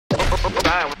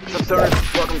Hi, what's up,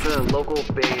 stoners? Welcome to the local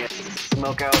band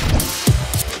Smokeout.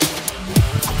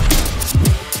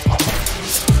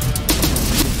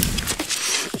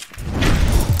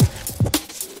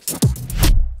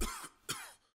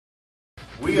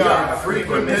 We are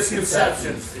Frequent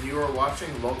Misconceptions, and you are watching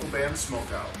local band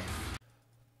Smokeout.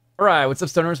 Alright, what's up,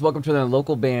 stoners? Welcome to the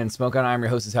local band Smokeout. I'm your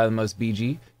host, is How the Most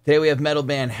BG. Today we have metal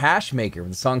band Hashmaker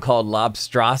with a song called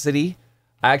Lobstrosity.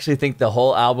 I actually think the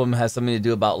whole album has something to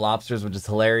do about lobsters, which is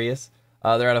hilarious.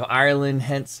 They're out of Ireland,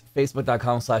 hence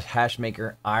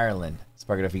facebook.com/Hashmaker Ireland.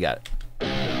 Spark it if you got it.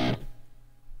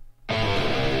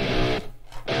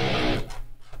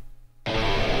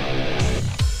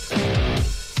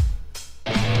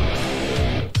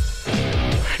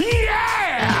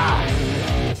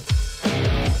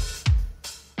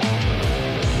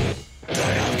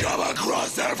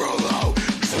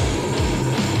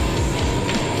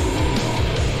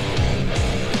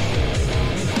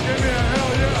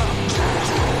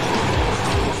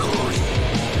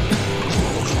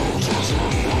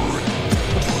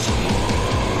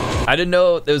 I didn't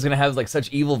know it was gonna have like such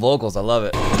evil vocals. I love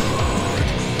it.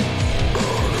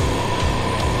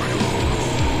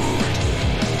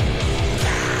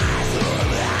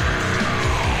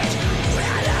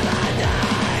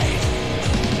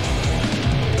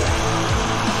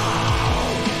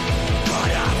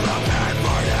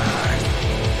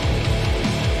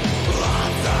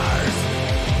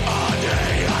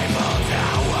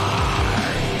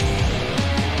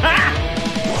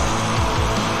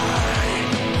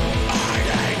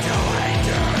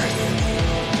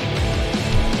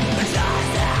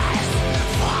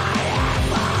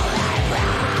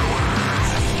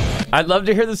 I'd love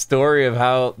to hear the story of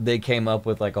how they came up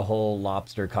with like a whole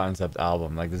lobster concept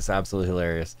album. Like, this is absolutely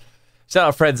hilarious. Shout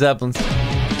out Fred Zeppelin. That's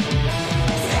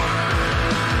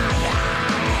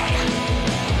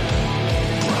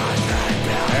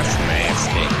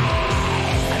nasty.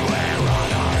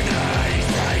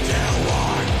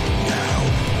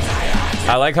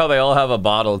 I like how they all have a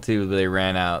bottle too, but they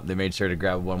ran out. They made sure to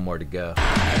grab one more to go.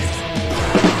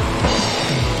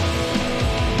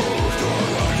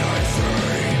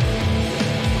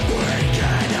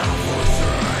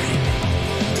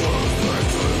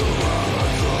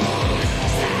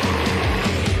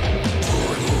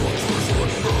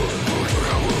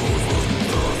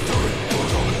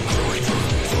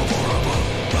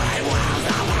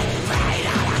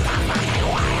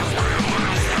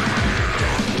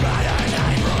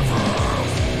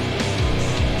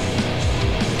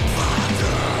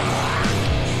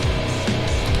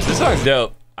 This song's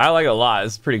dope. I like it a lot.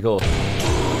 It's pretty cool.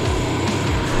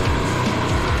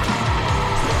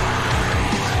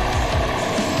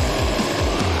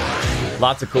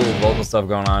 Lots of cool vocal stuff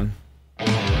going on.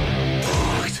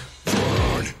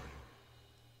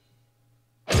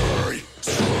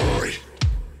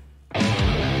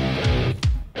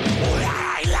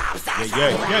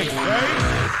 Yeah.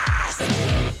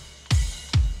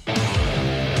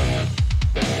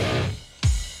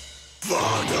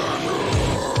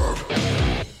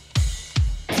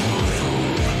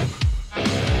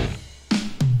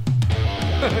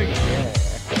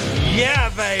 Yeah,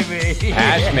 baby.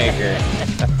 Hashmaker.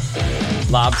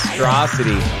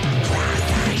 Lobstrosity.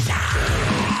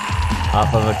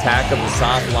 Off of Attack of the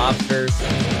Soft Lobsters.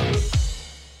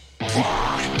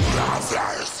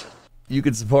 You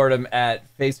can support them at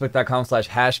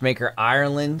facebook.com/Hashmaker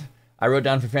Ireland. I wrote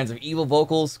down for fans of evil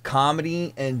vocals,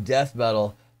 comedy, and death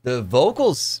metal. The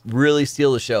vocals really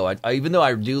steal the show. Even though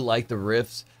I do like the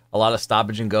riffs, a lot of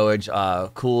stoppage and goage,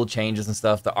 cool changes and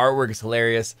stuff. The artwork is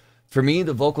hilarious. For me,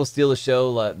 the vocals steal the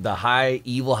show. The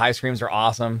evil high screams are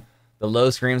awesome. The low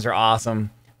screams are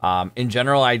awesome. In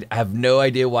general, I have no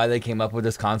idea why they came up with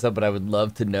this concept, but I would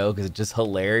love to know because it's just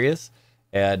hilarious.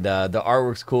 And the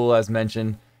artwork's cool, as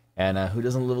mentioned. And who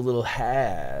doesn't live a little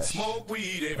hash Smoke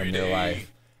weed every in their day.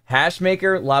 life?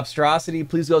 Hashmaker, Lobstrosity,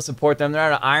 please go support them. They're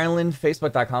out of Ireland,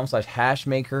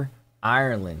 facebook.com/Hashmaker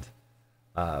Ireland.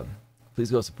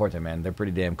 Please go support them, man. They're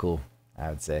pretty damn cool, I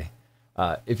would say.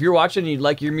 If you're watching and you'd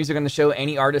like your music on the show,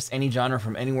 any artist, any genre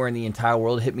from anywhere in the entire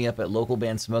world, hit me up at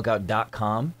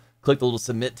localbandsmokeout.com. Click the little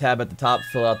submit tab at the top,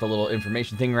 fill out the little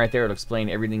information thing right there. It'll explain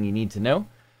everything you need to know.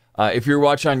 If you're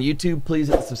watching on YouTube, please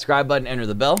hit the subscribe button, enter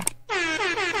the bell,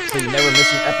 so you never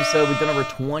miss an episode. We've done over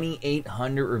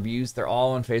 2,800 reviews. They're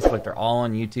all on Facebook. They're all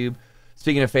on YouTube.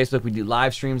 Speaking of Facebook, we do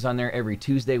live streams on there every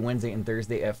Tuesday, Wednesday, and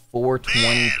Thursday at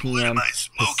 4:20 p.m.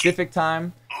 Pacific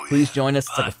time. Please join us.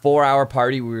 It's like a 4-hour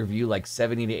party. We review like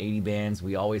 70 to 80 bands.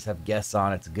 We always have guests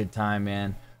on. It's a good time,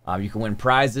 man. You can win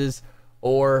prizes,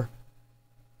 or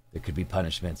there could be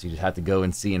punishments. You just have to go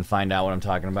and see and find out what I'm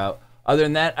talking about. Other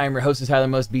than that, I'm your host, Tyler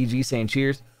Most BG, saying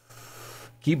cheers.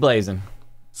 Keep blazing.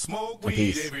 Smoke And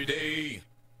peace. weed every day.